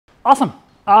Awesome.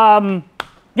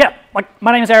 Yeah, like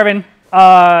my name is Erwin,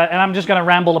 and I'm just going to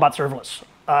ramble about serverless.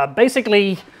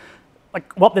 Basically,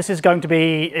 like what this is going to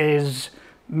be is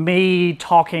me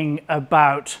talking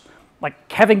about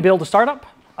like having built a startup.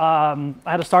 I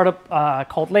had a startup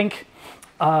called Link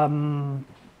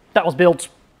that was built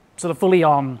sort of fully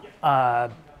on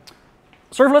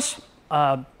serverless,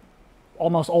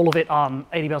 almost all of it on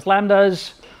AWS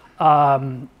Lambdas,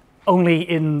 only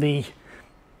in the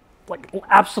like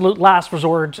absolute last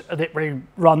resort that we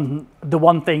run the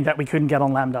one thing that we couldn't get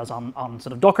on Lambdas on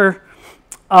sort of Docker.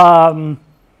 And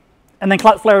then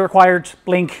Cloudflare acquired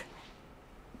Link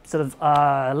sort of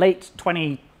late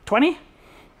 2020.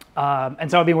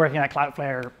 And so I've been working at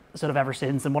Cloudflare sort of ever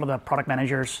since, and one of the product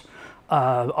managers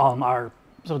on our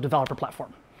sort of developer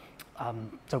platform.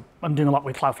 So I'm doing a lot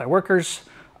with Cloudflare workers.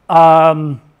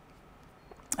 And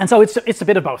so it's a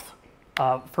bit of both.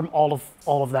 From all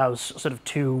of those sort of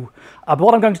two. But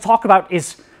what I'm going to talk about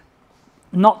is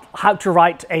not how to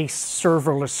write a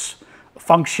serverless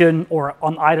function or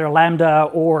on either Lambda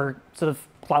or sort of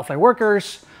Cloudflare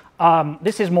workers.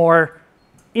 This is more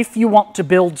if you want to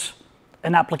build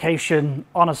an application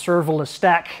on a serverless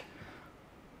stack,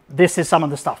 this is some of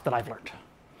the stuff that I've learned.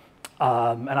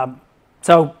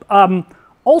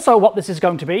 Also what this is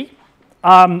going to be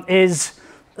is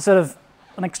sort of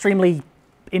an extremely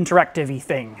interactive-y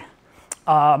thing.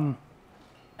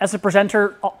 As a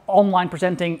presenter, online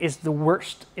presenting is the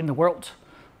worst in the world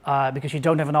because you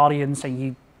don't have an audience and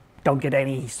you don't get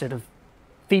any sort of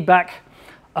feedback.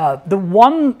 The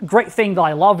one great thing that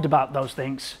I loved about those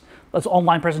things, those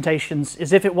online presentations,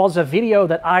 is if it was a video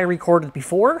that I recorded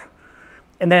before,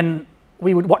 and then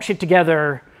we would watch it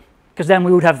together, because then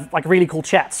we would have like really cool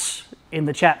chats in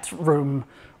the chat room,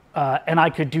 and I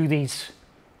could do these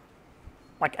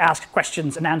like ask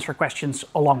questions and answer questions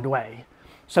along the way.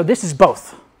 So this is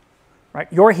both, right?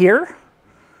 You're here,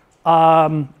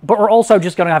 but we're also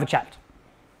just going to have a chat.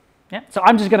 Yeah. So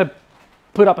I'm just going to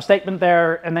put up a statement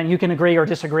there, and then you can agree or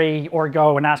disagree or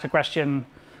go and ask a question.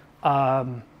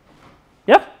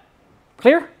 Yeah?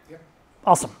 Clear? Yeah.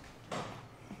 Awesome.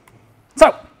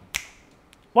 So,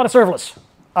 what is serverless?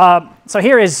 So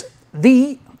here is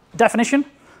the definition,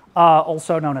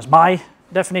 also known as my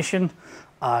definition,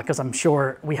 because I'm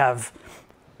sure we have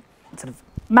sort of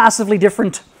massively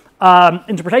different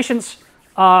interpretations.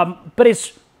 But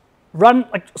it's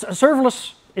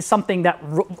serverless is something that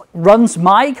runs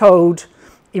my code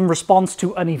in response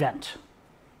to an event,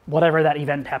 whatever that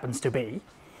event happens to be.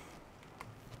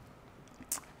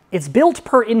 It's built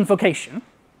per invocation,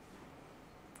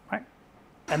 right?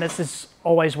 And this is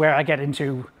always where I get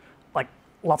into like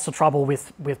lots of trouble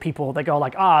with people. They go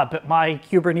like, but my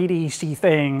Kubernetes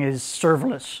thing is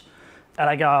serverless. And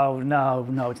I go,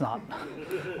 no, it's not.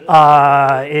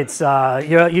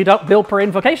 You don't build per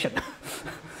invocation,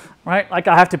 right? Like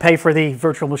I have to pay for the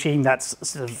virtual machine that's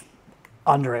sort of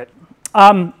under it.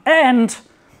 And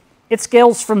it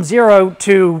scales from 0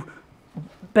 to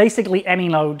basically any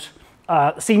node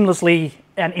seamlessly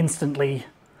and instantly,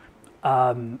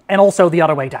 and also the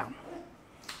other way down.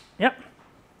 Yep.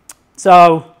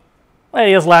 So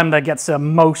AWS Lambda gets a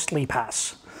mostly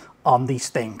pass on these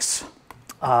things.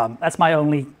 That's my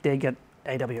only dig at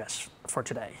AWS for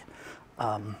today,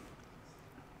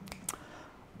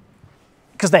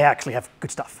 because they actually have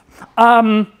good stuff.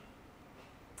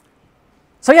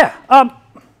 So yeah,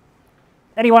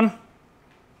 anyone?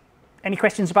 Any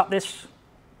questions about this?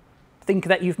 Think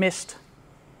that you've missed?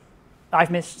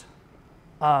 I've missed?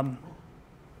 Feel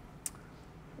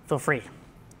free.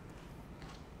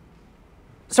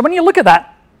 So when you look at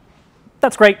that,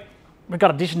 that's great. We've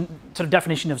got a sort of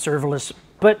definition of serverless,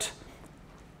 but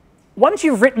once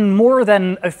you've written more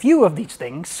than a few of these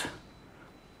things,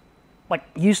 like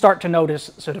you start to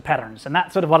notice sort of patterns, and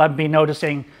that's sort of what I've been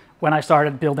noticing when I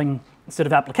started building sort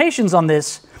of applications on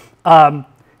this. Come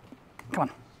on.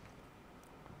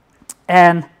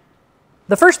 And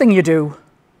the first thing you do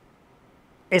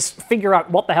is figure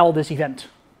out what the hell this event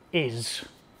is,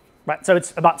 right? So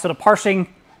it's about sort of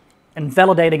parsing and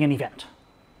validating an event,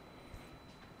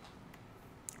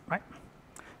 right?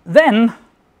 Then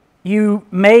you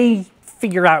may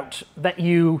figure out that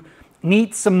you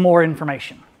need some more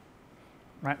information,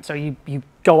 right? So you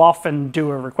go off and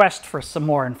do a request for some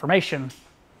more information.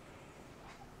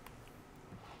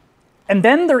 And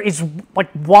then there is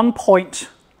like one point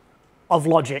of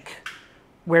logic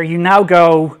where you now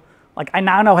go, like I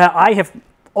now know how I have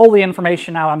all the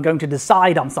information now, I'm going to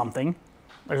decide on something.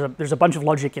 There's a bunch of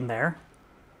logic in there.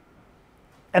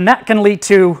 And that can lead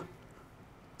to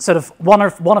sort of one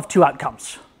of two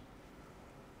outcomes.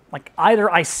 Like either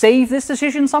I save this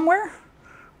decision somewhere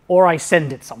or I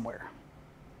send it somewhere.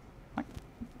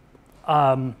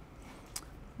 Sometimes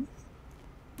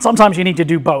you need to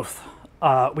do both,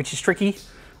 which is tricky,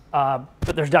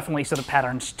 but there's definitely sort of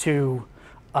patterns to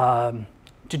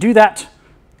do that.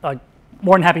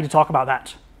 More than happy to talk about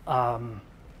that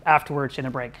afterwards in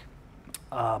a break.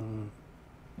 Because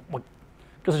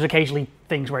there's occasionally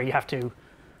things where you have to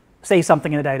say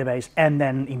something in a database and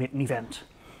then emit an event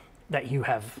that you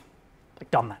have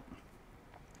done that.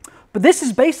 But this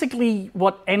is basically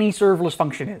what any serverless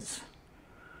function is,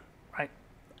 right?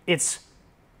 It's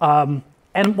and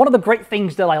one of the great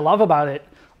things that I love about it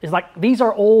is these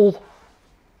are all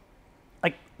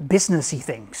businessy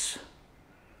things,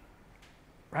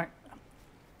 right?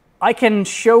 I can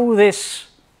show this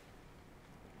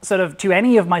sort of to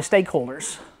any of my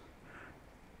stakeholders,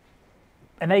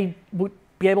 and they would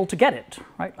be able to get it,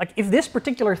 right? If this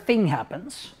particular thing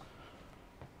happens,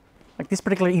 this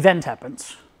particular event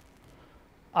happens,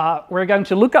 we're going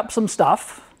to look up some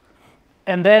stuff,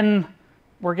 and then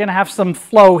we're going to have some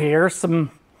flow here,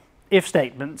 some if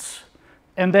statements,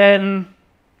 and then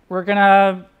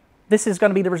this is going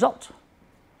to be the result.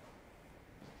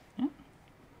 Yeah?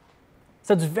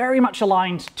 So it's very much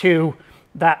aligned to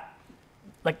that,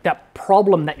 that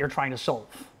problem that you're trying to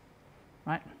solve,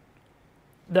 right?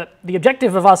 The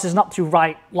objective of us is not to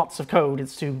write lots of code,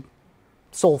 it's to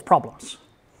solve problems,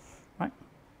 right?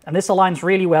 And this aligns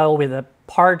really well with a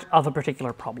part of a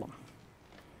particular problem.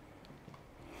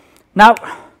 Now,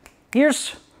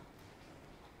 here's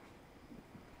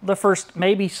the first,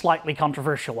 maybe slightly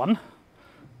controversial one.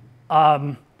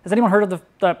 Has anyone heard of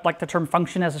the term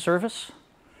function as a service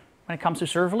when it comes to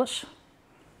serverless?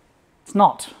 It's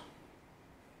not.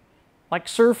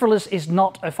 Serverless is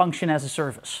not a function as a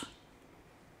service.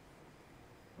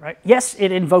 Right? Yes,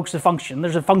 it invokes a function.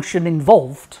 There's a function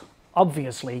involved,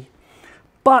 obviously,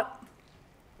 but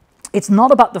it's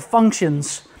not about the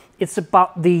functions. It's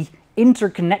about the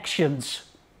interconnections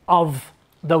of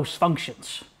those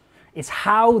functions. It's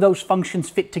how those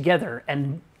functions fit together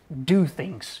and do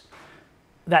things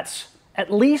that's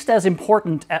at least as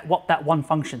important at what that one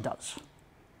function does.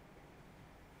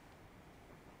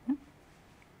 Yeah?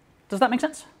 Does that make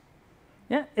sense?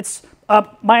 Yeah, it's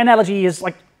my analogy is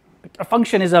a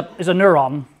function is a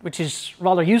neuron, which is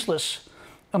rather useless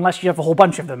unless you have a whole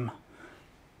bunch of them.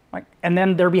 Right? And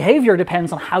then their behavior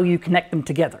depends on how you connect them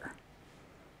together.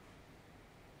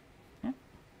 Yeah?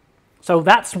 So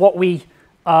that's what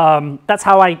that's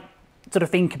how I sort of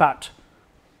think about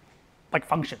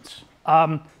functions.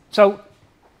 So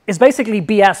it's basically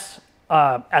BS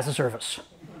as a service,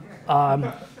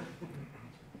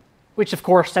 which of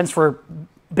course stands for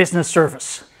business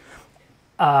service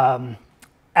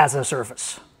as a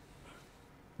service,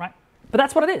 right? But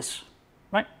that's what it is,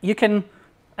 right? You can,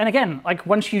 and again,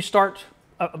 once you start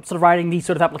sort of writing these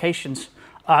sort of applications,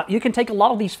 you can take a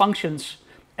lot of these functions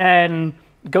and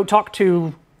go talk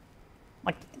to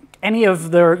any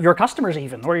of your customers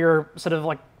even, or your sort of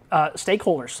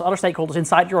stakeholders, other stakeholders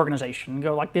inside your organization, and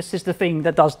go this is the thing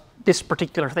that does this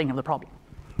particular thing of the problem.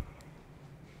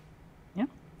 Yeah,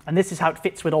 and this is how it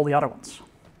fits with all the other ones.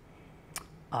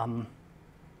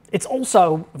 It's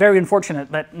also very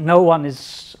unfortunate that no one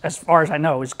is, as far as I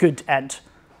know, is good at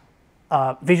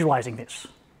visualizing this,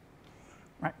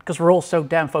 right? Because we're all so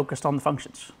damn focused on the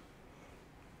functions.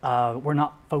 We're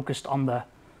not focused on the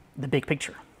big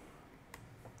picture.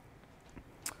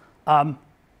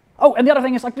 Oh, and the other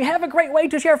thing is we have a great way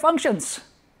to share functions.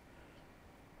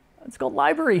 It's called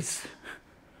libraries.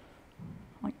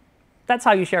 That's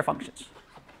how you share functions.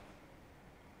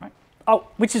 Right? Oh,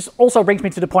 which also brings me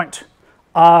to the point.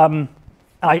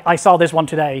 I saw this one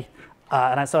today,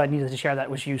 and so I needed to share that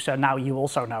with you, so now you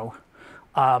also know.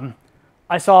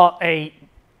 I saw a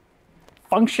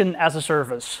function as a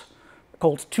service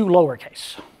called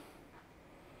toLowercase.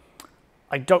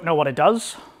 I don't know what it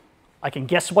does. I can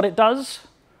guess what it does,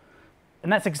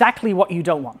 and that's exactly what you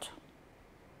don't want.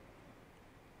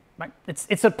 Right?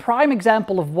 It's a prime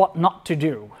example of what not to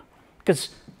do, because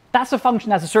that's a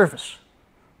function as a service.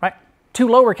 Right?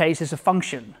 toLowercase is a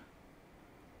function,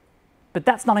 but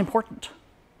that's not important.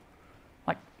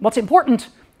 What's important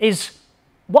is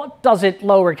what does it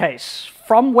lowercase?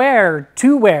 From where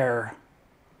to where?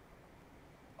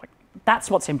 That's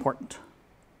what's important.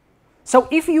 So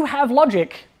if you have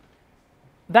logic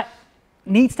that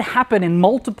needs to happen in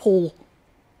multiple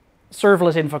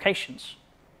serverless invocations,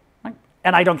 right?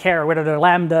 And I don't care whether they're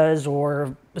Lambdas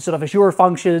or sort of Azure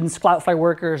functions, Cloudflare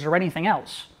workers, or anything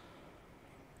else.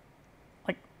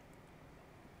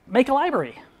 Make a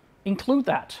library, include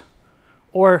that,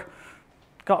 or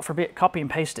God forbid, copy and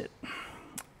paste it,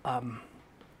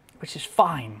 which is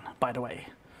fine, by the way.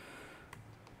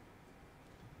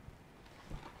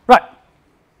 Right.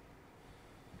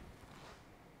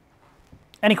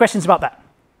 Any questions about that?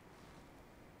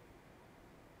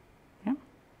 Yeah.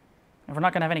 If we're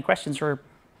not going to have any questions or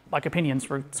like opinions,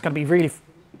 it's going to be really.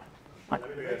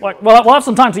 We'll have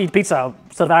some time to eat pizza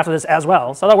sort of after this as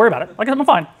well, so don't worry about it. Like, I'm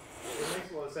fine. It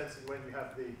makes a lot of sense when you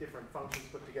have the different functions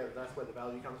put together. That's where the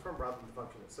value comes from, rather than the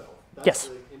function itself. That's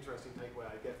the interesting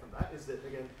takeaway I get from that. Is that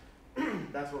again,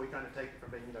 that's where we kind of take it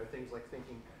from being, things like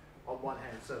thinking on one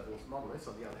hand serverless monoliths,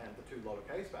 on the other hand the two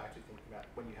lowercase, but actually thinking about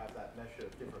when you have that mesh of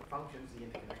different functions, the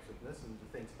interconnectedness and the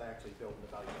things that they actually build and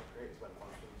the value they create is where the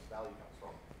function's value comes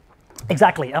from.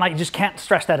 Exactly, and I just can't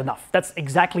stress that enough. That's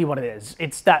exactly what it is.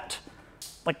 It's that,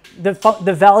 like, the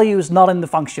value is not in the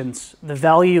functions. The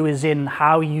value is in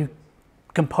how you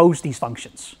compose these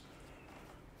functions.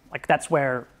 Like, that's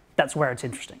where it's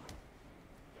interesting.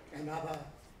 And other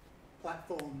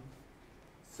platform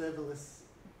serverless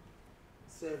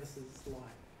services like,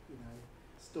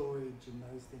 storage and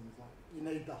those things, like, you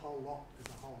need the whole lot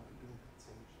as a whole to build that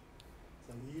solution.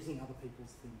 So you're using other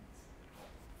people's things.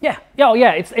 Yeah. Oh,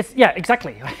 yeah. It's yeah.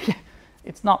 Exactly.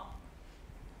 It's not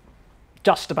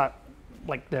just about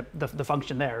like the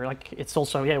function there. Like, it's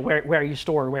also where you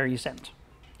store, where you send.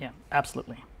 Yeah.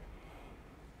 Absolutely.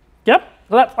 Yep.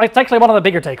 Well, that's actually one of the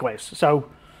bigger takeaways.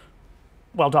 So,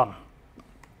 well done.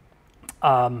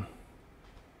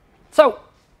 So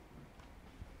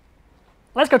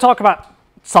let's go talk about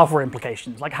software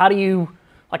implications. Like, how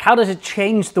does it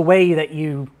change the way that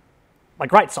you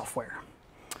write software?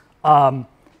 And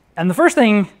the first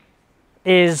thing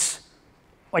is,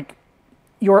 like,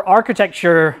 your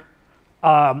architecture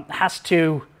has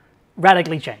to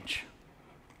radically change,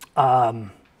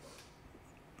 unless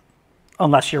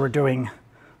you were doing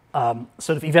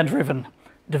sort of event-driven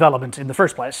development in the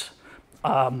first place.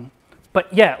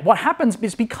 But yeah, what happens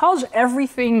is because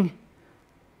everything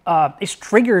is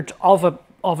triggered of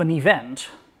an event,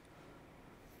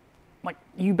 like,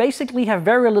 you basically have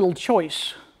very little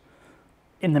choice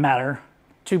in the matter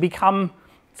to become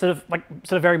sort of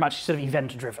very much sort of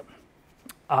event-driven,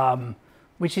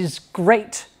 which is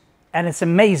great, and it's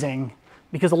amazing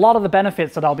because a lot of the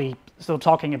benefits that I'll be sort of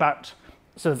talking about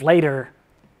sort of later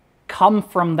come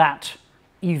from that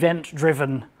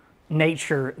event-driven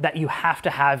nature that you have to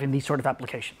have in these sort of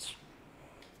applications.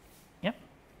 Yep.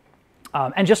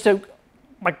 And just to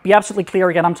be absolutely clear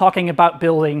again, I'm talking about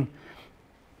building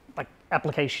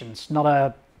applications, not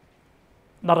a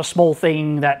small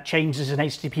thing that changes an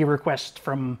HTTP request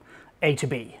from A to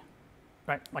B,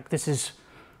 right? Like, this is,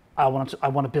 I want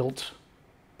to build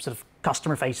sort of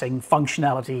customer-facing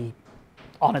functionality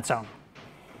on its own.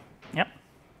 Yep.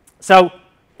 So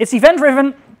it's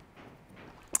event-driven,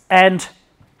 and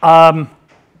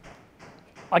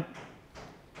like,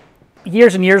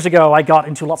 years and years ago, I got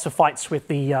into lots of fights with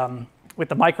the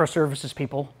microservices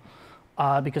people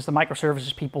because the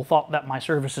microservices people thought that my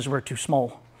services were too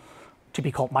small to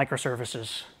be called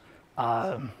microservices.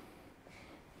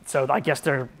 So I guess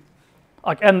they're,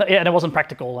 and it wasn't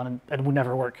practical, and it would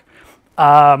never work.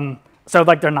 So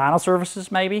like, they're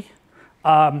nanoservices maybe.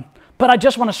 But I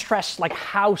just want to stress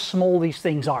how small these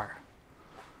things are,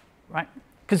 right?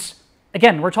 Because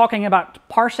again, we're talking about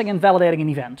parsing and validating an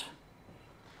event.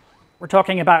 We're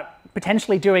talking about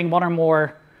potentially doing one or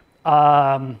more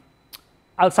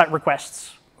outside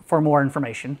requests for more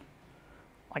information.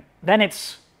 Then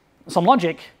it's some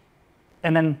logic,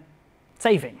 and then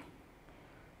saving,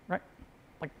 right?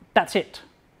 That's it.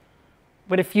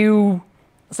 With a few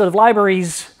sort of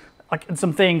libraries, and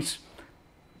some things,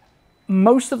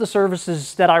 most of the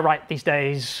services that I write these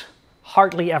days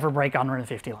hardly ever break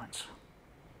 150 lines.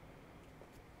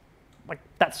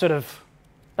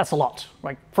 That's a lot.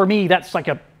 For me, that's like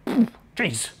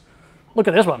geez, look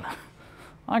at this one.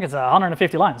 I think it's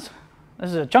 150 lines.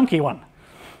 This is a chunky one.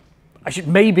 I should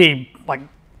maybe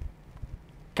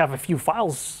have a few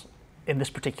files in this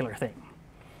particular thing.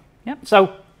 Yeah.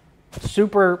 So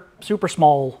super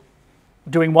small,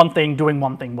 doing one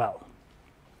thing well.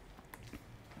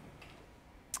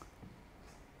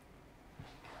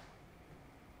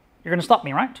 You're going to stop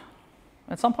me, right?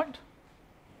 At some point?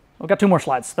 We've got 2 more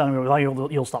slides, then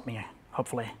you'll stop me,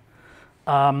 hopefully.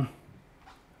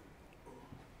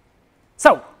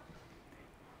 So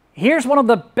here's one of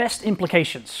the best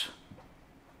implications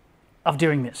of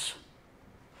doing this.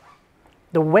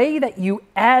 The way that you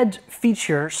add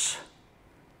features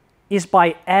is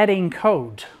by adding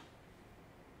code.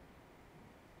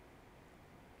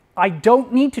 I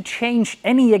don't need to change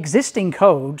any existing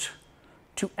code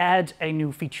to add a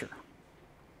new feature.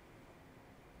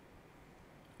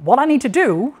 What I need to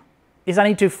do is I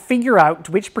need to figure out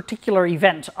which particular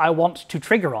event I want to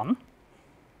trigger on,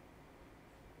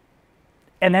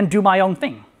 and then do my own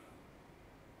thing.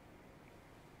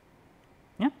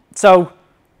 So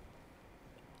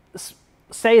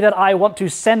say that I want to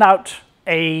send out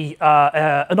an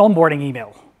onboarding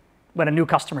email when a new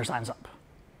customer signs up.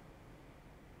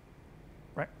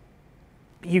 Right?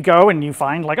 You go and you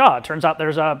find, like, it turns out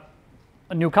there's a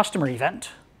new customer event.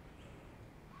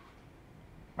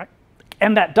 Right?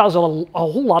 And that does a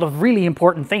whole lot of really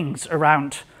important things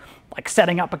around, like,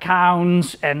 setting up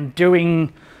accounts and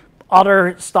doing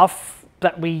other stuff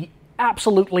that we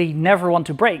absolutely never want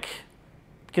to break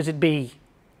because it'd be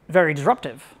very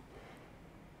disruptive.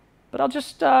 But I'll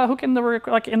just hook in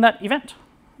in that event,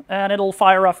 and it'll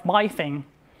fire off my thing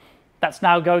that's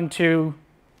now going to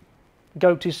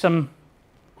go to some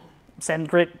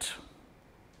SendGrid,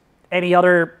 any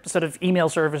other sort of email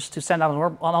service to send out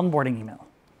an onboarding email.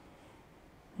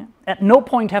 Yeah. At no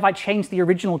point have I changed the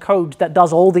original code that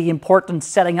does all the important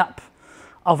setting up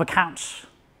of accounts.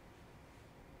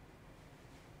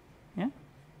 Yeah.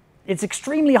 It's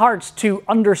extremely hard to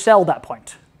undersell that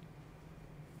point.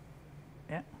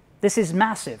 Yeah. This is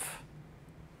massive,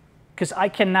 because I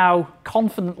can now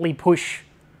confidently push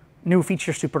new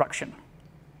features to production,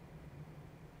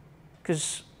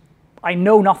 because I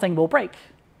know nothing will break,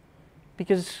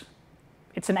 because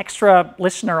it's an extra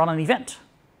listener on an event.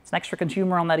 It's an extra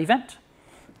consumer on that event.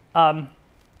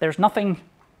 There's nothing,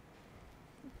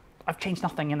 I've changed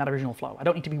nothing in that original flow. I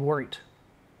don't need to be worried.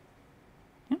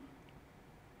 Yeah.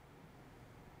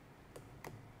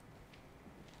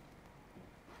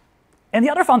 And the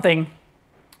other fun thing,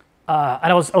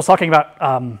 and I was talking about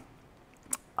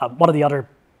one of the other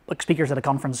speakers at a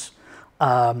conference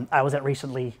I was at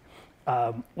recently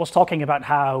was talking about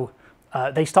how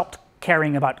they stopped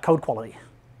caring about code quality,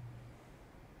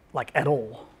 like, at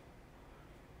all.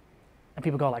 And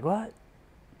people go like, what?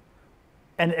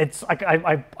 And it's like,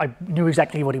 I knew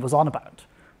exactly what he was on about.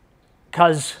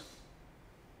 Because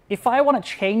if I want to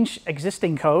change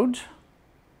existing code,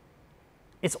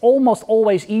 it's almost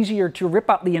always easier to rip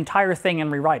out the entire thing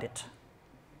and rewrite it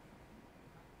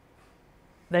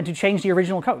than to change the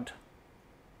original code.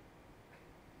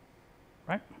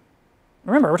 Right?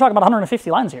 Remember, we're talking about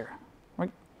 150 lines here.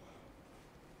 Right?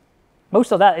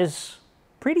 Most of that is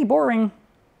pretty boring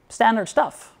standard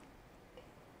stuff.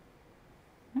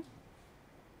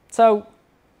 So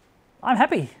I'm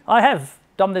happy. I have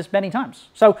done this many times.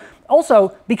 So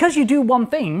also, because you do one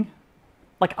thing,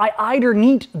 like, I either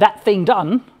need that thing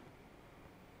done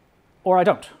or I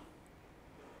don't.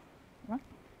 Right?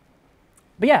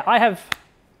 But yeah, I have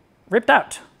ripped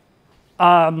out.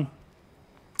 But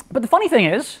the funny thing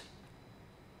is,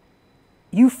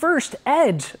 you first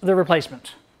add the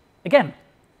replacement. Again,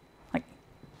 like,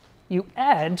 you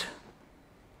add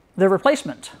the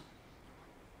replacement.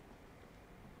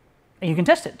 And you can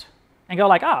test it and go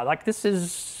like, like, this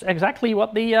is exactly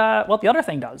what the other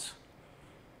thing does.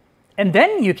 And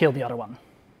then you kill the other one.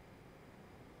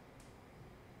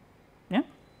 Yeah?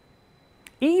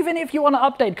 Even if you want to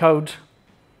update code,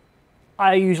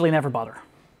 I usually never bother.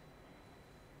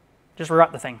 Just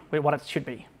rewrite the thing with what it should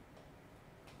be.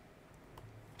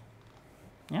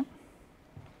 Yeah?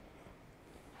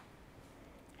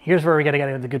 Here's where we got to get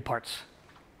into the good parts.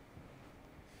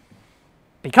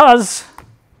 Because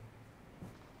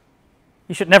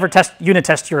you should never unit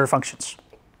test your functions.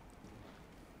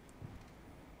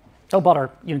 Don't bother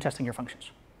unit testing your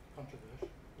functions.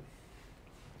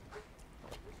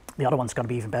 The other one's going to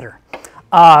be even better.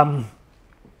 But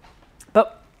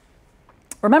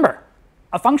remember,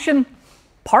 a function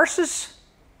parses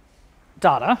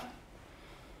data.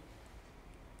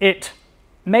 It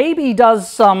maybe does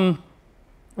some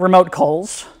remote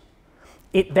calls.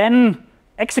 It then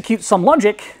executes some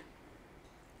logic,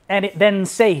 and it then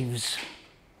saves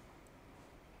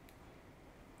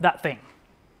that thing.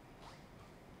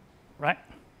 Right?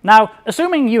 Now,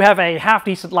 assuming you have a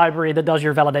half-decent library that does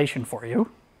your validation for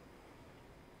you,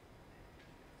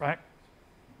 right?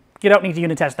 You don't need to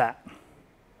unit test that.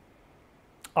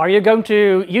 Are you going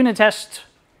to unit test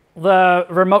the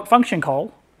remote function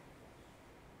call?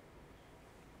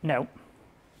 No.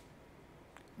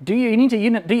 Do you want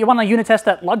to unit test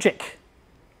that logic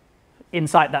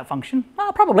inside that function?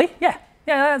 Probably, yeah.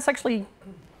 Yeah, that's actually,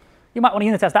 you might want to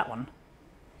unit test that one.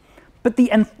 But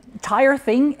the entire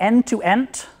thing, end to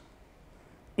end,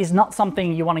 is not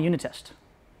something you want to unit test.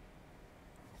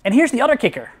 And here's the other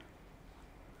kicker.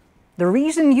 The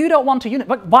reason you don't want to unit,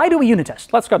 but why do we unit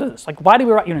test? Let's go to this. Like, why do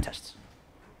we write unit tests?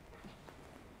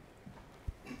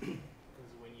 Because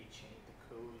when you change the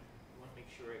code, you want to make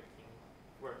sure everything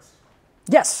works.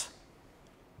 Yes.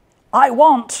 I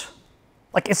want,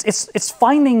 like, it's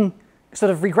finding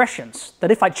sort of regressions,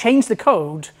 that if I change the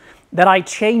code, that I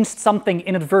changed something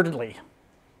inadvertently.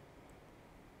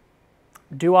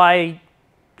 Do I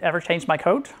ever change my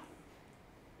code?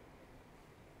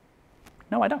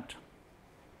 No, I don't.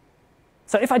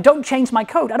 So if I don't change my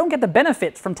code, I don't get the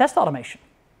benefit from test automation.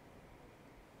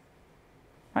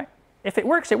 Right? If it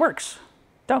works, it works.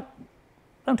 Don't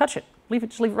touch it.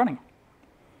 Just leave it running.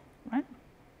 Right?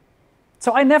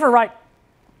 So I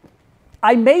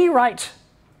may write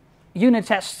unit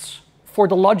tests for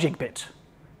the logic bit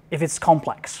if it's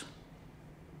complex.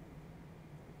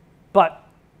 But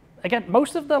again,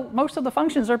 most of the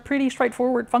functions are pretty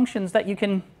straightforward functions that you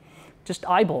can just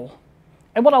eyeball.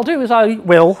 And what I'll do is I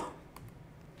will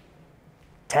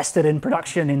test it in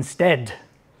production instead.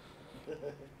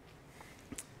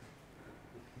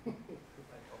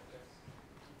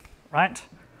 Right?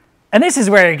 And this is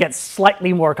where it gets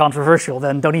slightly more controversial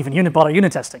than don't even bother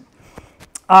unit testing.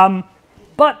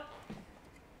 But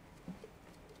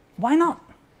why not?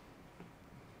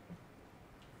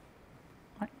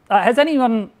 Right? Is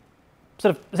anyone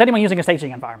using a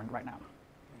staging environment right now?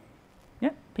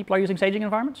 Yeah, people are using staging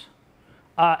environments.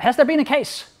 Has there been a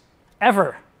case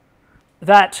ever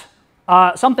that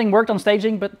something worked on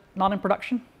staging but not in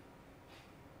production?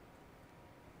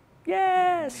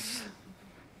 Yes,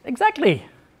 exactly.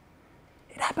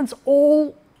 It happens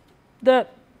all the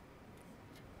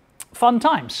fun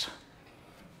times.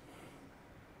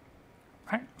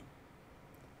 Right?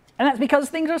 And that's because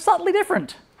things are subtly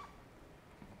different.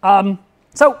 And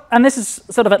this is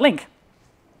sort of at Link.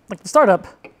 Like the startup,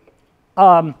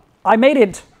 I made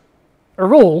it a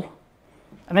rule,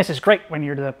 and this is great when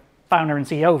you're the founder and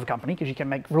CEO of a company because you can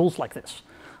make rules like this.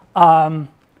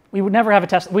 We would never have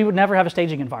a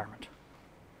staging environment.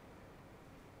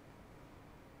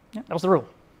 Yeah, that was the rule.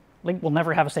 Link will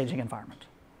never have a staging environment.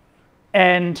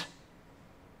 And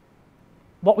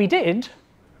what we did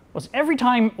was every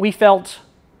time we felt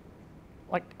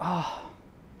like, oh,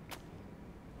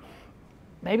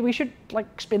 maybe we should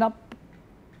like spin up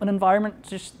an environment to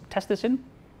just test this in,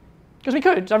 because we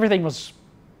could. Everything was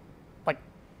like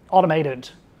automated,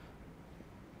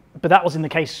 but that was in the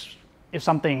case if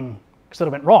something sort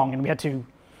of went wrong and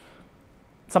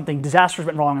something disastrous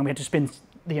went wrong and we had to spin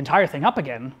the entire thing up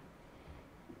again.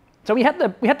 So we had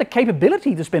the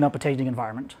capability to spin up a staging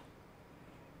environment.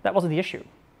 That wasn't the issue.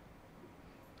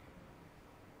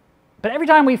 But every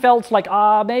time we felt like,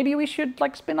 maybe we should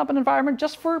like spin up an environment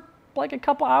just for like a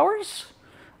couple hours,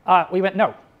 we went,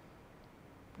 no.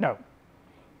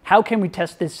 How can we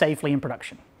test this safely in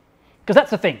production? Because that's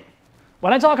the thing.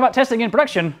 When I talk about testing in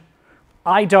production,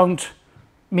 I don't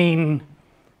mean,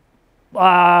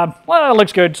 well, it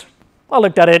looks good. I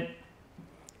looked at it.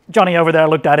 Johnny over there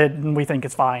looked at it, and we think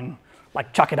it's fine.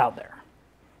 Like, chuck it out there,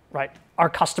 right? Our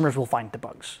customers will find the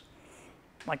bugs.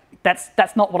 Like,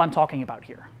 that's not what I'm talking about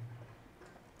here.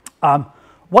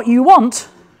 What you want,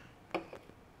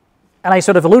 and I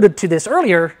sort of alluded to this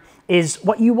earlier, is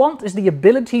what you want is the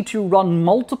ability to run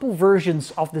multiple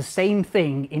versions of the same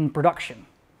thing in production.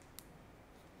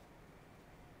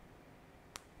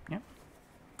 Yeah.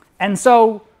 And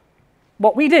so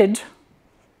what we did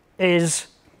is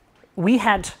we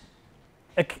had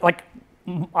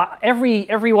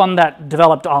everyone that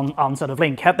developed on sort of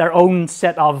Link had their own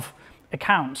set of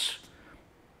accounts,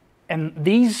 and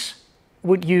these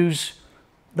would use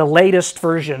the latest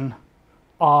version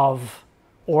of,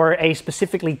 or a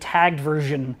specifically tagged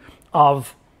version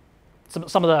of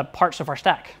some of the parts of our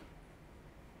stack.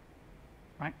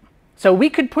 Right? So we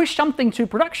could push something to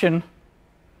production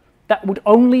that would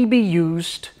only be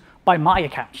used by my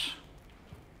accounts,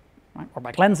 right? Or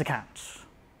by Glenn's accounts,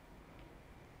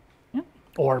 yeah?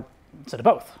 Or instead of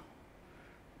both.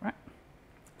 Right?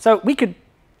 So we could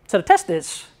sort of test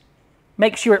this,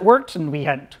 make sure it worked, and we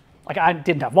had, like, I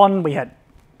didn't have one, we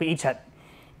each had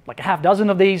like a half dozen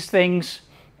of these things,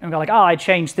 and we go like, oh, I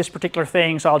changed this particular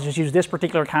thing, so I'll just use this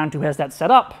particular account who has that set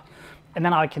up, and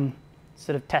then I can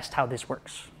sort of test how this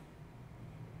works.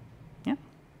 Yeah.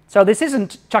 So this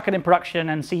isn't chuck it in production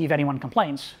and see if anyone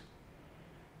complains.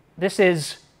 This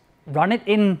is run it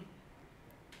in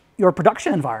your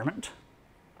production environment,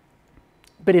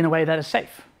 but in a way that is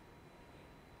safe,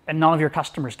 and none of your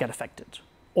customers get affected.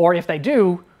 Or if they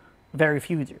do, very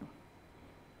few do.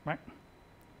 Right?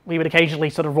 We would occasionally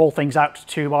sort of roll things out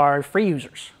to our free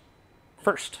users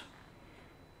first.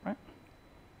 Right?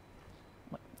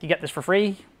 You get this for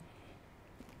free.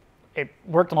 It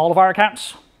worked on all of our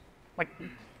accounts. Like,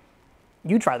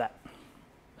 you try that.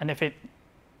 And if it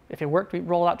worked, we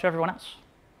roll it out to everyone else.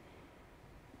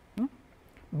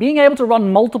 Being able to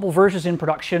run multiple versions in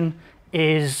production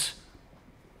is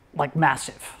like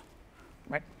massive.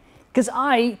 Right? Because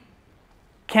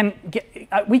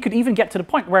we could even get to the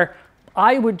point where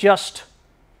I would just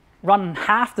run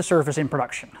half the service in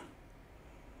production.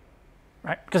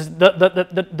 right? Because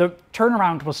the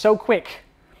turnaround was so quick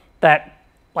that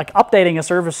like updating a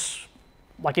service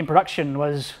like in production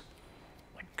was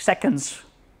like seconds.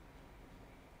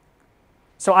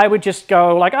 So I would just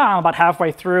go like, I'm about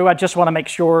halfway through. I just want to make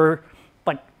sure,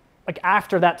 like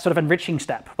after that sort of enriching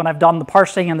step, when I've done the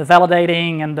parsing and the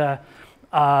validating and the,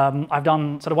 I've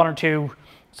done sort of one or two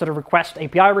sort of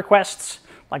API requests,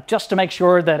 like just to make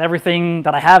sure that everything,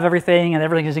 that I have everything and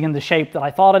everything is in the shape that I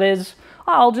thought it is,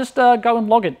 I'll just go and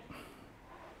log it.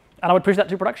 And I would push that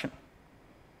to production.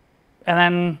 And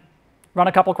then run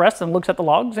a couple of requests and looks at the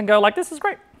logs and go like, this is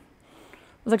great.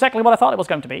 This is exactly what I thought it was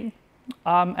going to be.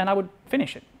 And I would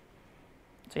finish it.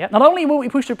 So yeah, not only would we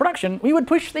push to production, we would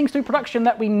push things to production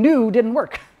that we knew didn't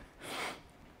work.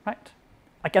 Right?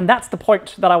 Like, and that's the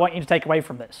point that I want you to take away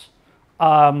from this.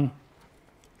 And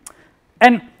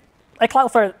at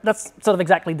Cloudflare, that's sort of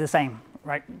exactly the same,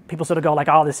 right? People sort of go like,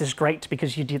 oh, this is great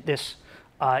because you did this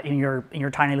in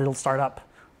your tiny little startup.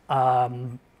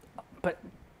 But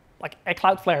like at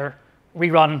Cloudflare,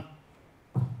 we run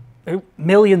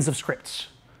millions of scripts.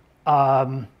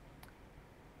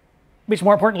 Which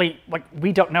more importantly, like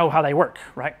we don't know how they work,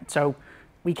 right? So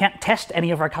we can't test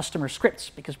any of our customers' scripts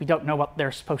because we don't know what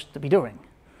they're supposed to be doing.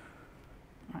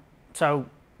 Right? So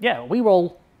yeah, we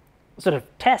will sort of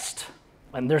test,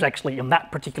 and there's actually in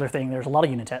that particular thing, there's a lot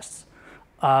of unit tests.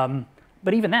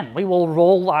 But even then, we will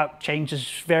roll out changes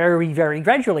very, very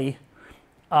gradually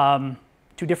to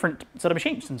different sort of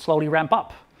machines and slowly ramp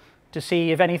up to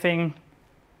see if anything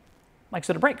like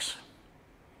sort of breaks.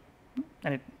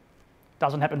 And it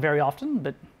doesn't happen very often,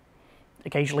 but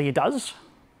occasionally it does,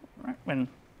 right? When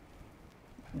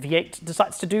V8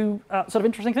 decides to do sort of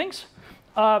interesting things.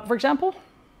 For example,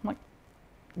 like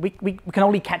we can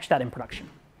only catch that in production.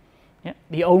 Yeah?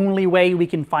 The only way we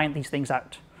can find these things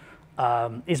out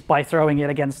is by throwing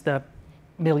it against the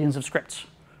millions of scripts.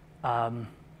 So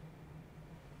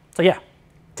yeah,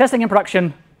 testing in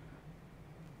production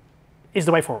is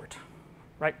the way forward,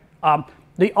 right?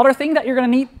 The other thing that you're going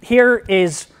to need here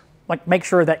is like make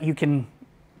sure that you can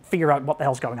figure out what the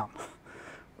hell's going on,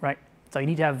 right? So you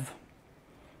need to have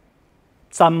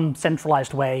some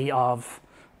centralized way of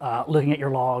looking at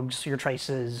your logs, your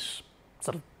traces,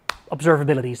 sort of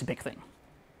observability is a big thing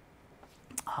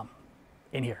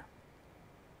in here.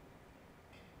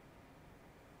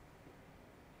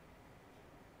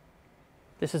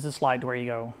 This is the slide where you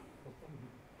go,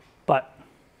 but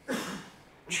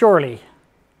surely,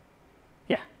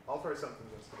 yeah. I'll throw something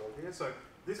against the wall here. So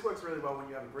this works really well when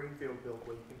you have a greenfield build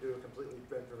where you can do a completely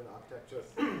event-driven architecture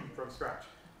from scratch.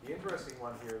 The interesting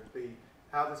one here would be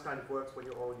how this kind of works when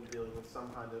you're already dealing with some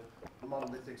kind of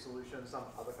monolithic solution, some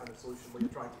other kind of solution where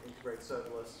you're trying to integrate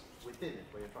serverless within it,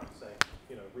 where you're trying to say,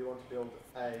 you know, we want to build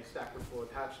a stack report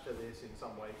attached to this in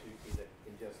some way to either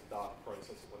ingest the data,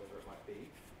 process it, whatever it might be.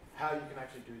 How you can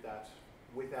actually do that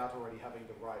without already having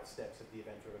the right steps of the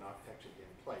event-driven architecture in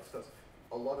place. Because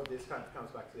a lot of this kind of comes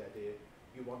back to the idea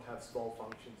you want to have small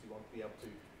functions, you want to be able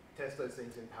to test those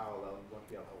things in parallel, you want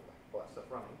to be able to hold all that stuff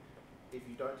running. If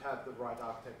you don't have the right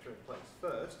architecture in place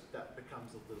first, that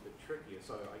becomes a little bit trickier.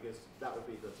 So I guess that would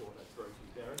be the thought I'd throw to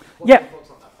you, Darren. What's your thoughts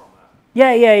on that from that?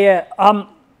 Yeah.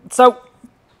 So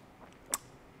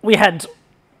we had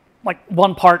like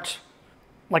one part,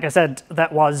 like I said,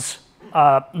 that was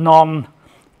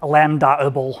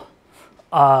non-lambda-able,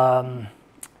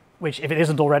 which if it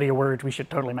isn't already a word, we should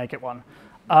totally make it one.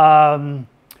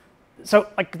 So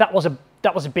like that was a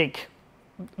big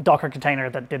Docker container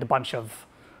that did a bunch of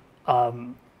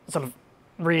sort of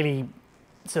really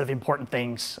sort of important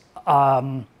things.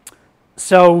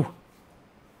 So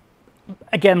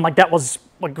again, like that was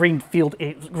like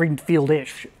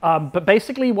greenfield-ish. But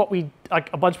basically, what we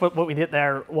like a bunch of what we did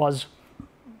there was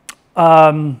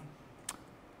like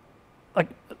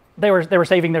they were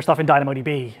saving their stuff in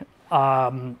DynamoDB,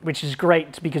 which is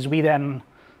great because we then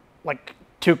like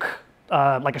took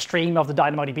like a stream of the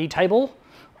DynamoDB table.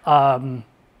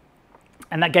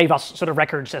 And that gave us sort of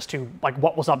records as to like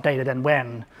what was updated and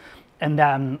when, and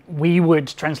then we would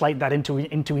translate that into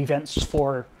events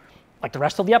for like the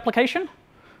rest of the application.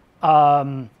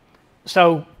 So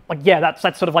like yeah, that's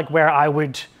sort of like where I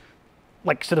would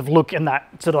like sort of look in that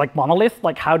sort of like monolith,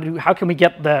 like how can we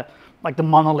get the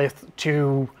monolith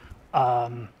to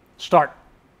start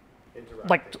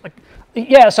like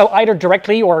yeah, so either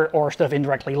directly or sort of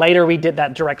indirectly. Later we did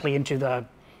that directly into the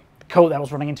code that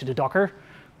was running into the Docker.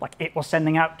 Like it was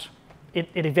sending out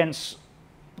events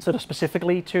sort of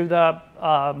specifically to the,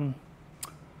 I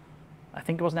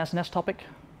think it was an SNS topic.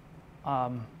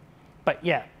 But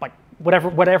yeah, like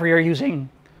whatever you're using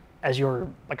as your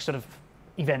like sort of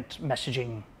event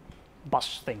messaging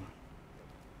bus thing.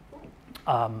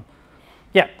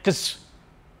 Yeah, because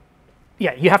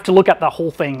you have to look at the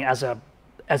whole thing as a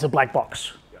black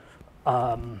box.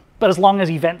 Yeah. But as long as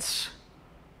events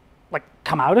like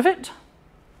come out of it,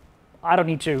 I don't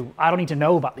need to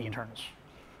know about the internals,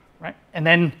 right?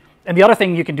 And the other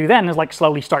thing you can do then is like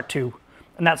slowly start to,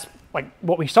 and that's like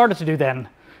what we started to do then,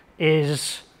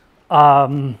 is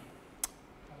like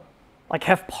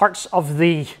have parts of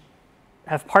the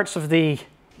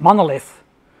monolith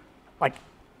like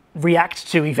react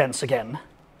to events again.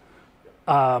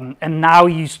 And now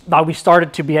we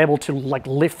started to be able to like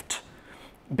lift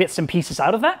bits and pieces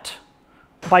out of that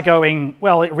by going,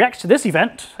 well, it reacts to this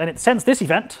event and it sends this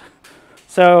event.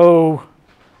 So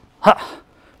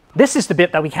this is the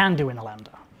bit that we can do in the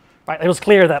Lambda, right? It was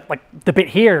clear that like the bit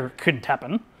here couldn't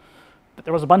happen, but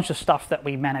there was a bunch of stuff that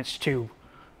we managed to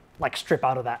like strip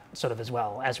out of that sort of as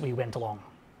well as we went along.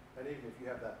 And even if you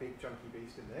have that big chunky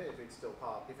beast in there, if it's still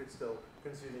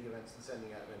consuming events and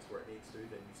sending out events where it needs to,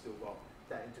 then you've still got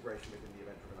that integration within the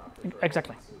event-driven architecture.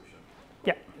 Exactly. Solution.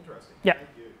 Yeah. Interesting. Yeah. Thank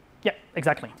you. Yeah,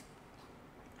 exactly.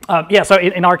 Yeah, so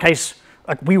in our case,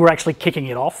 like we were actually kicking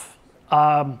it off.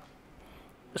 So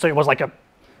it was like it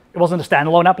wasn't a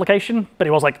standalone application, but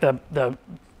it was like the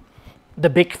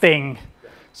big thing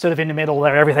sort of in the middle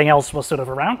where everything else was sort of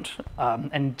around.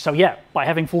 And so yeah, by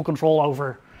having full control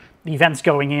over the events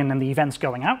going in and the events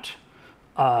going out,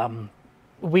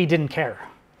 we didn't care,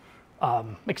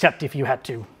 except if you had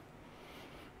to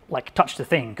like touch the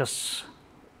thing, because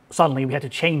suddenly we had to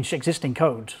change existing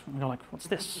code. And you're like, what's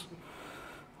this?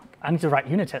 I need to write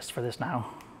unit tests for this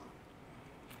now.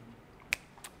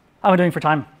 How am I doing for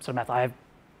time? So Matt, I have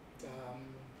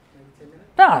maybe 10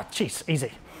 minutes. Geez,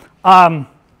 easy. So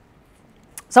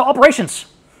operations.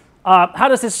 How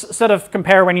does this sort of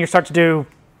compare when you start to do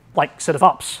like sort of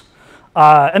ops?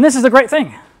 And this is the great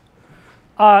thing.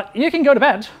 You can go to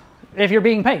bed if you're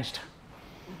being paged,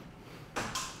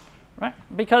 right?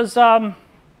 Because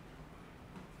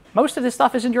most of this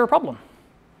stuff isn't your problem.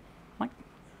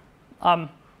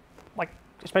 Like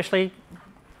especially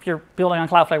if you're building on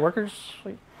Cloudflare workers,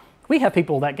 we have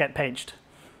people that get paged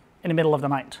in the middle of the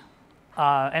night,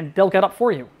 and they'll get up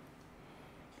for you.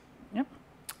 Yep.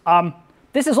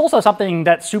 This is also something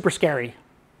that's super scary.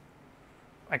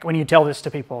 Like when you tell this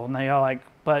to people, and they are like,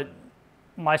 "But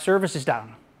my service is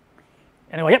down."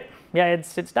 And they go, "Yep, yeah,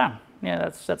 it's down.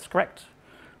 Yeah, that's correct."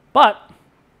 But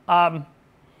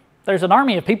there's an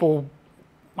army of people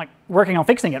like working on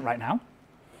fixing it right now.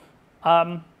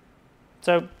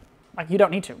 So like you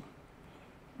don't need to.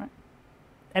 Right?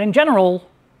 And in general,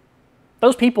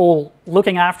 those people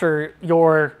looking after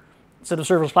your sort of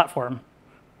serverless platform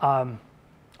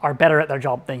are better at their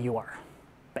job than you are,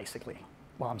 basically,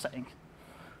 what I'm saying.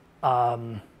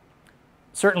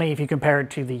 Certainly if you compare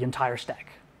it to the entire stack,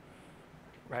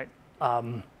 right?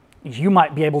 You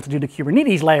might be able to do the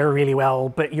Kubernetes layer really well,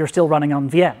 but you're still running on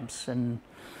VMs and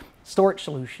storage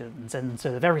solutions and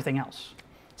sort of everything else.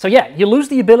 So yeah, you lose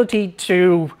the ability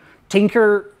to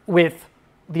tinker with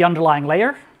the underlying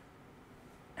layer,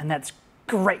 and that's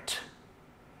great.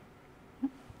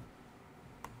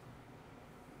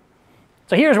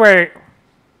 So here's where,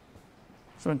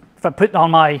 so if I put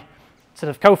on my sort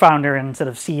of co-founder and sort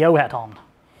of CEO hat on,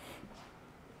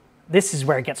 this is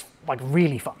where it gets like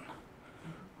really fun.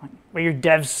 Like, where your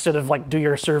devs sort of like do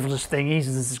your serverless thingies,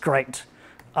 this is great.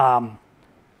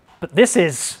 But this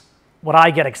is what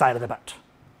I get excited about.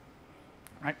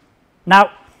 Right?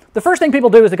 Now, the first thing people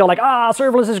do is they go like,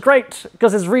 serverless is great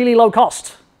because it's really low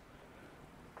cost.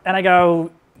 And I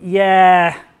go,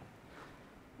 yeah,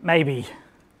 maybe.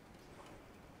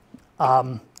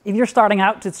 If you're starting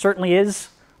out, it certainly is.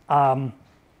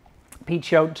 Pete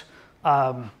showed,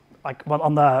 like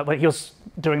when he was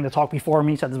doing the talk before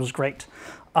me, said this was great.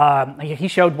 He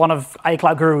showed one of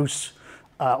iCloud Guru's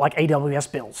like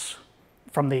AWS bills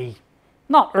from the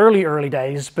not early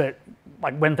days, but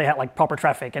like when they had like proper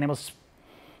traffic, and it was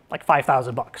like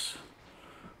 $5,000,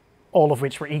 all of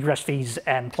which were egress fees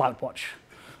and CloudWatch,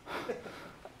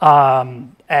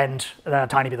 and a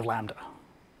tiny bit of Lambda,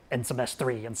 and some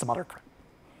S3 and some other crap.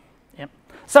 Yep.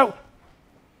 So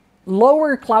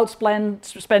lower cloud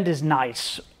spend is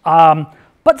nice,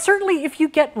 but certainly if you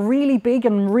get really big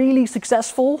and really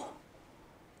successful,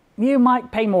 you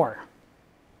might pay more,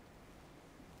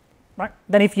 right,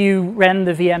 than if you ran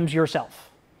the VMs yourself.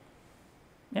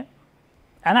 Yeah,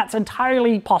 and that's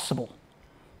entirely possible.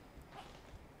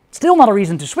 Still not a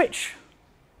reason to switch,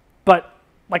 but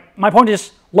like my point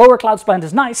is, lower cloud spend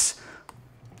is nice,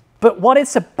 but what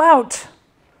it's about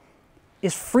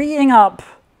is freeing up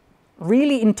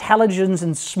really intelligent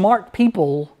and smart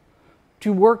people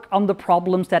to work on the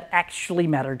problems that actually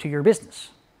matter to your business,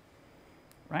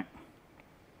 right?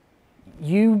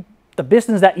 the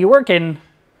business that you work in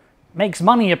makes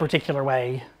money a particular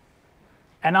way,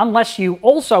 and unless you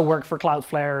also work for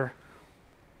Cloudflare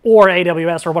or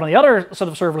AWS or one of the other sort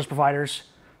of serverless providers,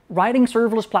 writing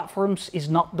serverless platforms is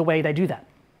not the way they do that.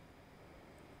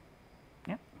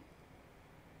 Yeah.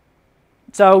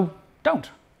 So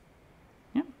don't.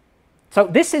 Yeah. So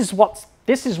this is what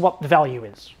the value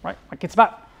is, right? Like it's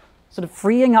about sort of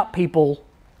freeing up people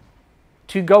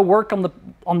to go work on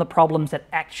the problems that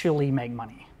actually make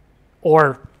money,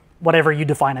 or whatever you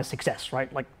define as success,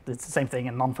 right? Like it's the same thing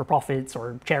in non-for-profits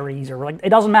or charities, or like, it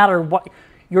doesn't matter what,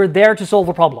 you're there to solve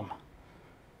a problem.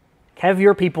 Have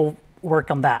your people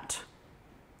work on that,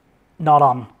 not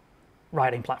on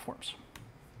writing platforms.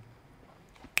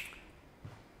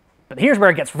 But here's where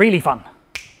it gets really fun.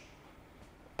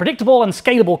 Predictable and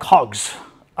scalable COGS.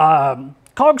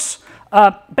 COGS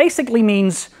basically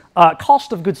means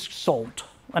cost of goods sold,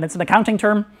 and it's an accounting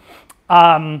term.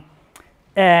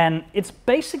 And it's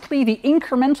basically the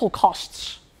incremental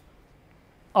costs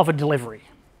of a delivery,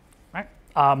 right?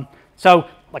 So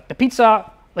like the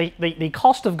pizza, the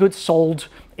cost of goods sold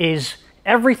is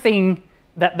everything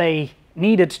that they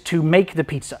needed to make the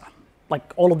pizza,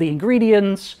 like all of the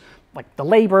ingredients, like the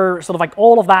labor, sort of like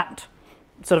all of that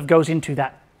sort of goes into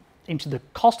the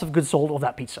cost of goods sold of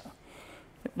that pizza.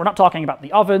 We're not talking about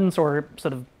the ovens or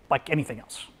sort of like anything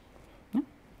else. Yeah?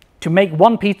 To make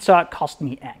one pizza cost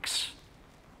me X.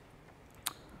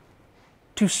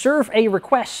 To serve a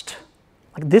request,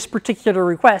 like this particular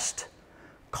request,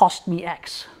 cost me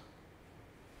X.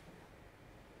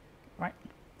 Right?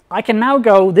 I can now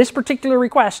go, this particular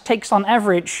request takes on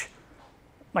average,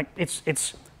 like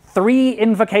it's 3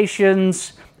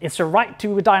 invocations, it's a write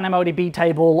to a DynamoDB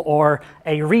table, or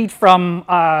a read from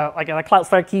like a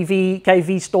Cloudflare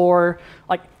KV store.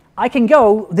 Like I can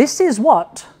go, this is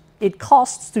what it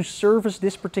costs to service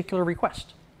this particular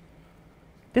request.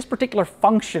 This particular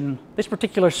function, this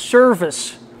particular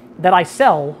service that I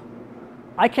sell,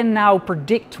 I can now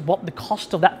predict what the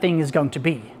cost of that thing is going to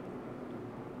be.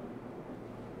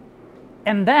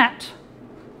 And that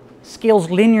scales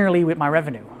linearly with my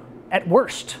revenue, at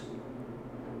worst,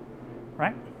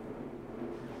 right?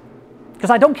 Because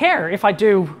I don't care if I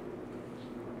do,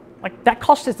 like that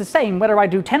cost is the same whether I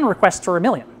do 10 requests or 1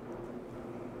 million.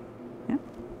 Yeah?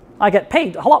 I get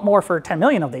paid a lot more for 10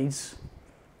 million of these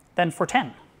than for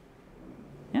 10.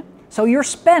 Yeah? So your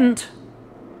spend,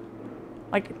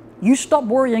 like you stop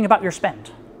worrying about your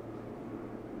spend.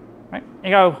 Right?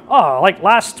 You go, oh, like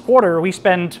last quarter we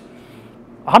spent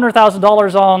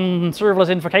 $100,000 on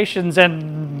serverless invocations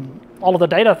and all of the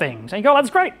data things. And you go, that's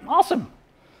great, awesome.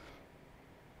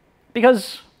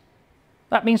 Because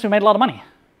that means we made a lot of money.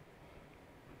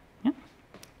 Yeah?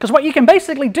 Because what you can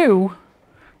basically do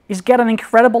is get an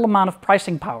incredible amount of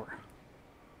pricing power.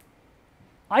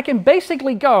 I can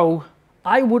basically go,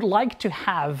 I would like to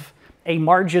have a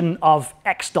margin of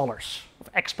X dollars, of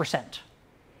X percent.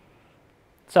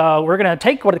 So we're going to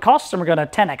take what it costs and we're going to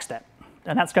 10x that.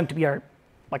 And that's going to be our,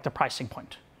 like the pricing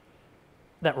point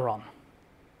that we're on.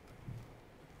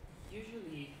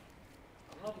 Usually,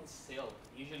 I'm not in sales.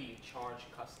 Usually you charge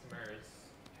customers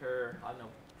per, I don't know,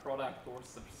 product or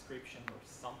subscription or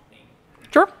something.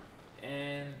 Sure.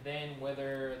 And then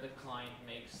whether the client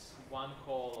makes 1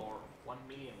 call or 1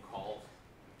 million calls,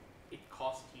 it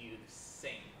costs you the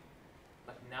same.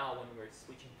 But now when we're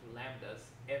switching to Lambdas,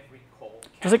 every call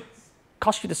counts. Does it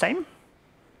cost you the same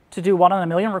to do 1 in a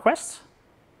million requests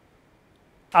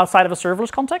outside of a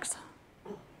serverless context?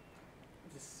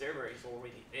 The server is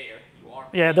already there. You are.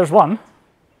 Yeah, there's one.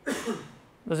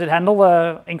 Does it handle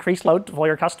the increased load of all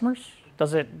your customers?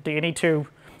 Does it? Do you need to?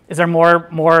 Is there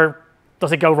more?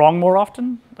 Does it go wrong more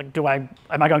often? Like, am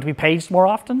I going to be paged more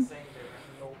often? Saying there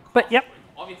are no costs, But yep.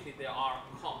 Obviously there are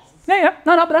costs. Yeah.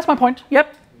 No, but that's my point.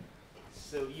 Yep.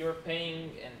 So you're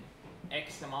paying an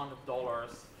X amount of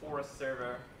dollars for a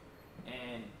server,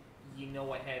 and you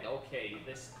know ahead, okay,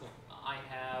 I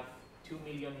have 2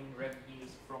 million in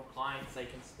revenues from clients. I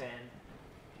can spend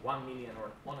 1 million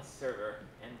on a server,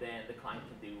 and then the client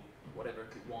can do whatever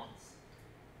he wants.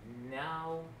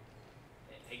 Now,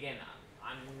 again,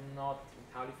 I'm not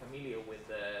entirely familiar with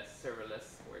the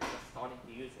serverless. We're just starting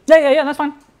to use it. Yeah, that's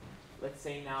fine. Let's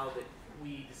say now that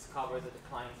we discover that the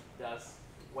client does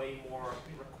way more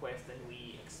requests than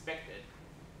we expected.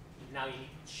 Now you need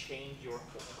to change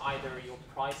either your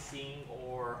pricing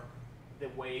or the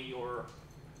way your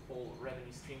whole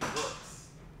revenue stream works.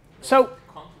 So to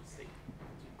compensate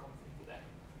for that.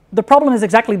 The problem is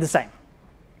exactly the same.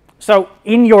 So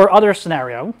in your other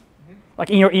scenario, like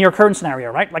in your current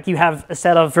scenario, right? Like you have a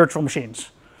set of virtual machines,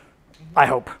 I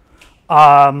hope,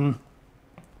 right?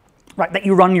 That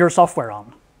you run your software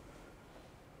on.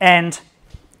 And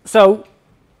so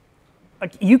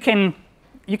like, you can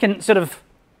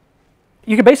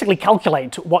basically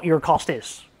calculate what your cost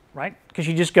is, right? Because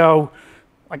you just go,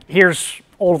 like, here's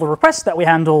all the requests that we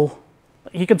handle.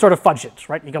 You can sort of fudge it,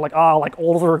 right? You go like, oh, like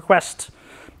all the requests,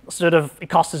 sort of, it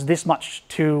costs us this much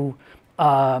to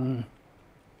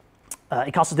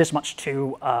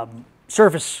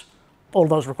service all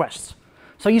those requests.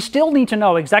 So you still need to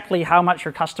know exactly how much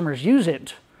your customers use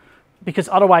it, because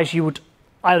otherwise you would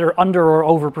either under or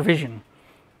over provision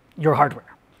your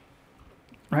hardware,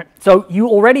 right? So you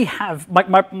already have, the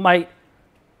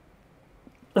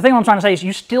thing I'm trying to say is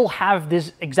you still have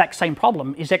this exact same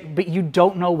problem, but you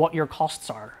don't know what your costs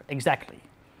are exactly,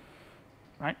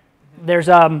 right? There's,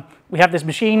 we have this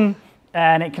machine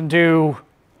and it can do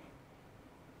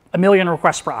 1 million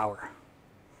requests per hour,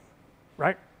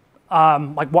 right?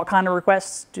 Like what kind of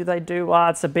requests do they do? Well,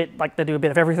 it's a bit like they do a bit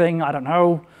of everything. I don't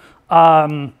know.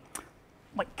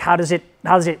 Like how does it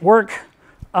work?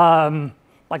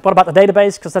 Like what about the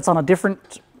database? Because that's on a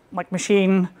different like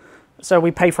machine, so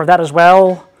we pay for that as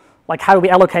well. Like how do we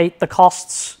allocate the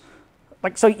costs?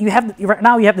 Like so right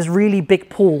now you have this really big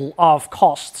pool of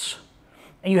costs,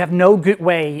 and you have no good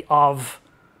way of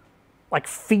like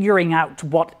figuring out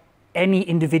what any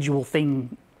individual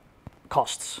thing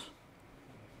costs.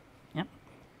 Yeah.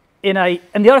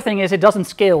 And the other thing is it doesn't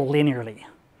scale linearly,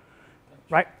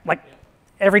 right? Like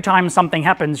every time something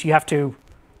happens, you have to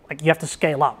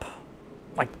scale up,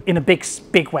 like in a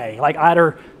big way, like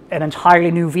either an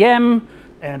entirely new VM,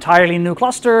 an entirely new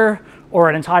cluster, or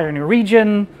an entire new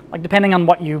region, like depending on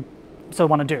what you still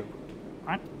want to do,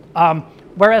 right?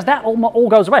 Whereas that all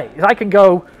goes away. I can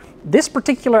go, this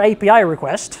particular API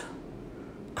request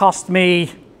cost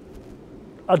me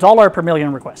 $1 per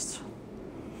million requests.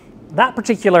 That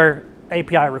particular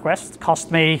API request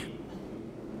cost me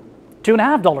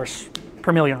 $2.50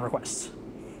 per million requests,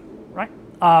 right?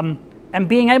 And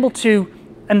being able to,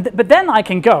 but then I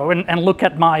can go and look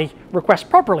at my request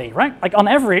properly, right? Like on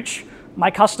average,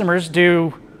 my customers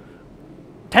do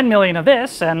 10 million of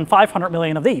this and 500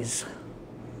 million of these,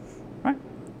 right?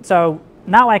 So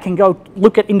now I can go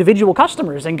look at individual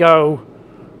customers and go,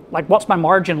 like, what's my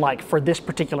margin like for this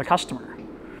particular customer?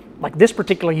 Like this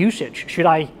particular usage, should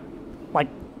I like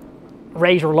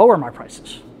raise or lower my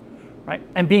prices, right?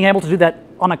 And being able to do that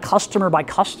on a customer by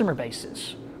customer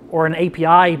basis or an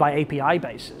API by API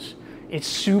basis, it's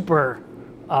super,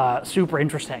 super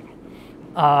interesting.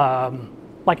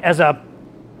 Like as a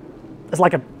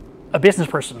business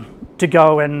person to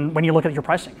go and when you look at your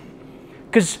pricing,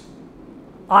 because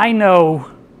I know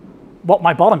what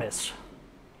my bottom is,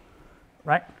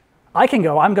 right? I can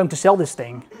go, I'm going to sell this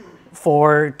thing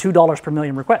for $2 per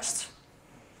million requests.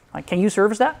 Like, can you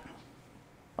service that?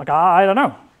 Like, I don't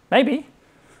know, maybe,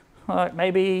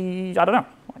 maybe, I don't know.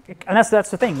 And that's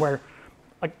the thing where,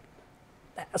 like,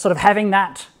 sort of having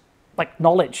that, like,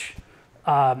 knowledge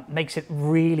makes it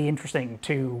really interesting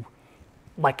to,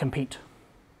 like, compete.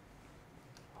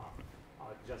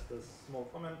 Just a small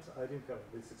comment. I didn't have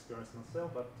this experience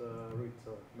myself, but read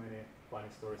many funny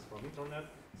stories from internet.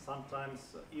 Sometimes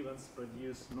events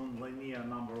produce non-linear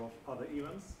number of other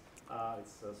events.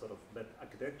 It's a sort of bad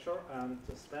architecture, and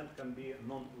the spend can be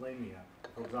non-linear.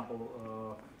 For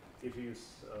example, if you use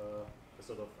a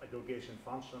sort of aggregation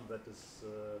function that is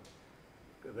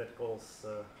that calls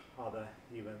other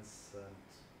events,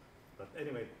 but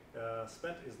anyway,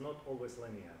 spend is not always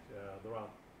linear. There are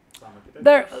some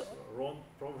architectures wrong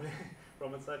probably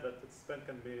from inside, but spend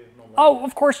can be non-linear. Oh,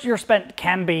 of course, your spend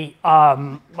can be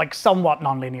like somewhat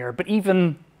non-linear, but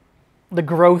even the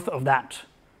growth of that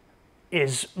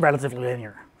is relatively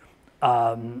linear,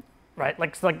 right?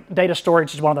 Like data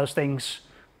storage is one of those things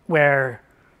where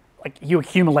like you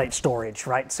accumulate storage,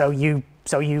 right? So you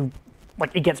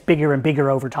like it gets bigger and bigger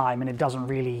over time, and it doesn't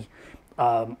really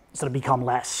sort of become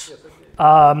less. Yes,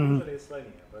 usually it's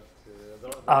linear, but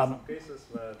there are some cases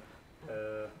where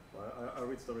I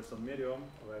read stories on Medium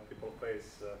where people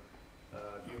face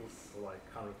bills like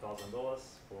 $100,000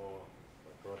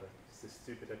 for this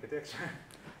stupid architecture.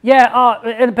 Yeah,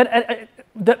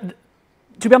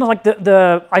 to be honest, like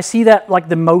I see that like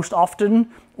the most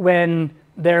often when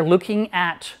they're looking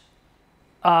at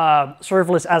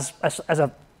serverless as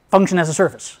a function as a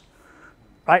service,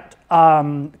 right?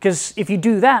 Because if you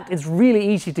do that, it's really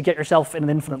easy to get yourself in an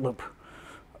infinite loop,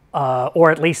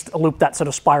 or at least a loop that sort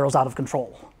of spirals out of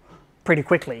control pretty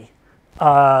quickly.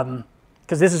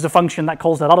 Because this is a function that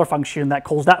calls that other function that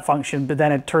calls that function, but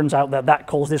then it turns out that that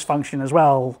calls this function as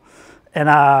well, and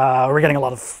we're getting a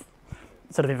lot of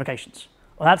sort of invocations.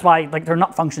 Well, that's why like they're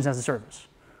not functions as a service.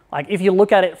 Like if you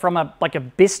look at it from a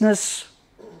business,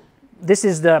 this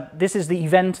is the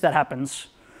event that happens,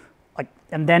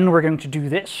 and then we're going to do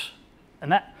this,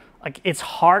 and that. It's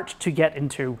hard to get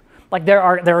into. There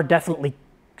are definitely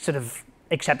sort of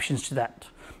exceptions to that.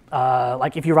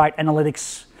 If you write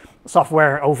analytics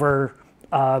software over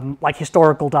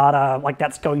historical data,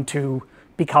 that's going to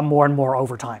become more and more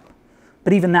over time.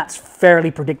 But even that's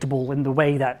fairly predictable in the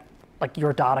way that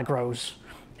your data grows,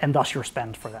 and thus your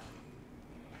spend for that.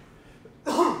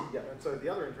 Yeah, and so the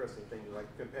other interesting thing,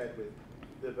 compared with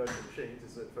the virtual machines,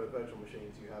 is that for virtual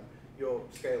machines you have your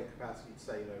scale capacity to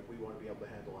say, we want to be able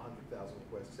to handle 100,000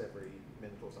 requests every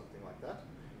minute or something like that.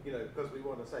 Because we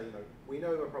want to say, we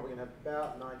know we're probably going to have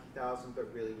about 90,000, but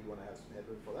really we want to have some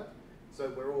headroom for that. So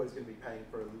we're always going to be paying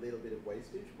for a little bit of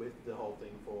wastage with the whole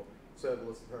thing for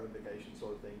serverless per invocation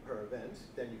sort of thing per event.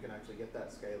 Then you can actually get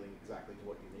that scaling exactly to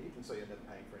what you need, and so you're never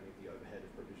paying for any of the overhead of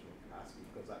provisioning capacity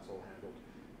because that's all handled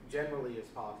generally as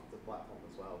part of the platform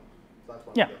as well. So that's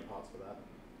one of the parts for that.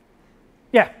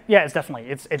 Yeah, it's definitely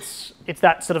it's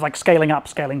that sort of scaling up,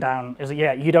 scaling down.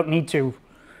 You don't need to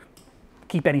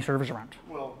keep any servers around.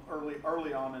 Well,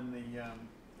 early on in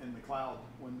the cloud,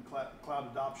 when cloud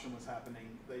adoption was happening,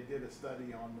 they did a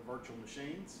study on the virtual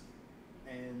machines,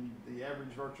 and the average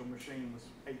virtual machine was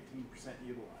 18%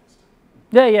 utilized.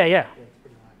 Yeah. It's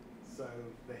pretty high. So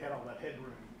they had all that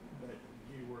headroom that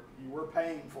you were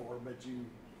paying for, but you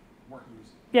weren't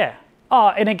using. Yeah.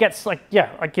 And it gets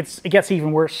it gets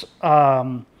even worse.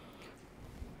 Now,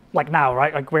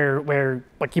 right? Where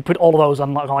you put all of those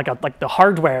on the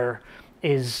hardware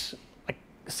is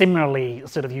similarly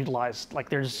sort of utilized.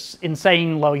 There's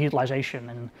insane low utilization,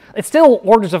 and it's still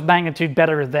orders of magnitude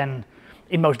better than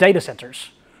in most data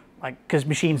centers, because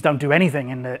machines don't do anything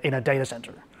in a data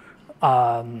center.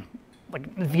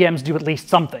 VMs do at least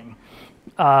something.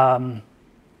 But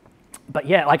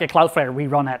yeah, at Cloudflare, we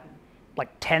run at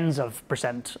tens of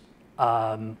percent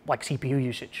CPU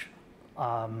usage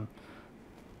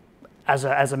as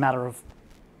a matter of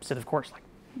sort of course.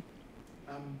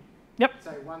 Yep.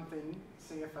 So one thing,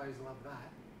 CFOs love that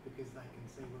because they can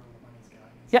see where all the money's going.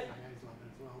 And Yep. CIOs love it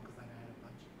as well because they know how to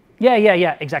budget.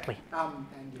 Yeah, exactly. And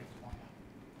you have to find out.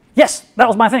 Yes, that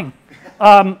was my thing.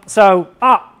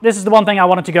 This is the one thing I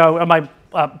wanted to go. My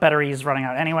battery is running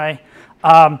out anyway.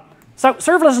 So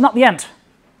serverless is not the end,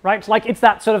 right? It's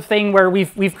that sort of thing where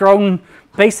we've grown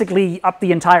basically up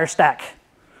the entire stack,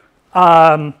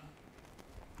 and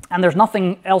there's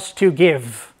nothing else to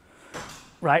give,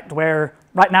 right? Where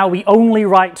right now we only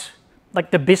write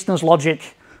the business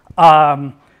logic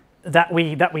that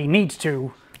we need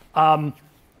to,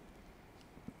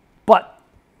 but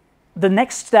the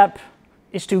next step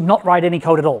is to not write any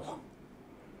code at all,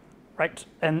 right?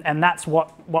 And that's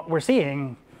what we're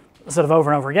seeing sort of over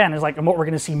and over again is and what we're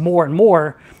going to see more and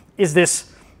more is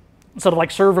this sort of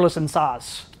serverless and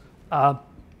SaaS,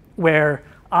 where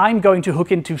I'm going to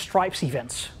hook into Stripe's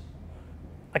events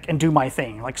and do my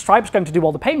thing. Stripe's going to do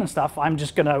all the payment stuff. I'm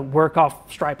just going to work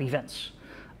off Stripe events.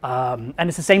 And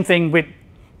it's the same thing with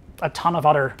a ton of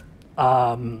other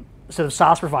sort of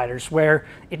SaaS providers where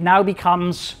it now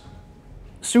becomes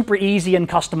super easy and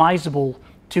customizable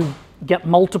to get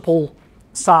multiple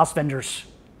SaaS vendors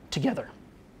together.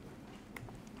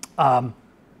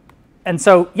 And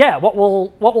so, yeah, what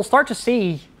we'll start to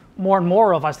see more and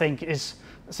more of, I think, is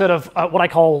sort of what I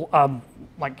call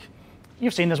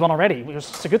you've seen this one already.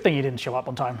 It's a good thing you didn't show up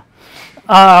on time.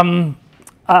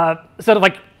 Sort of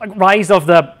rise of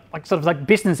the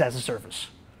business as a service,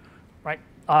 right?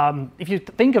 If you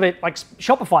think of it,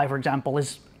 Shopify, for example,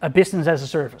 is a business as a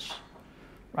service,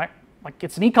 right?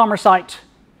 It's an e-commerce site,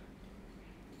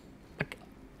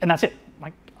 and that's it.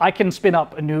 I can spin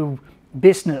up a new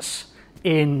business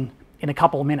in a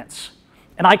couple of minutes,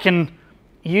 and I can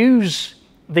use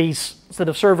these sort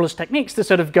of serverless techniques to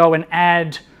sort of go and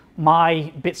add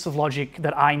my bits of logic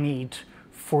that I need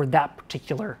for that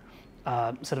particular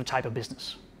sort of type of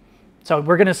business. So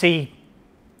we're going to see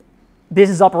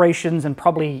business operations and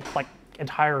probably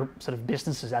entire sort of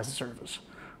businesses as a service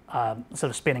sort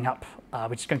of spinning up,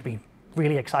 which is going to be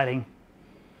really exciting.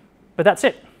 But that's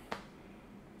it.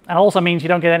 And it also means you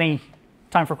don't get any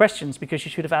time for questions because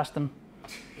you should have asked them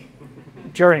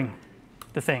during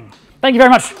the thing. Thank you very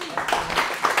much.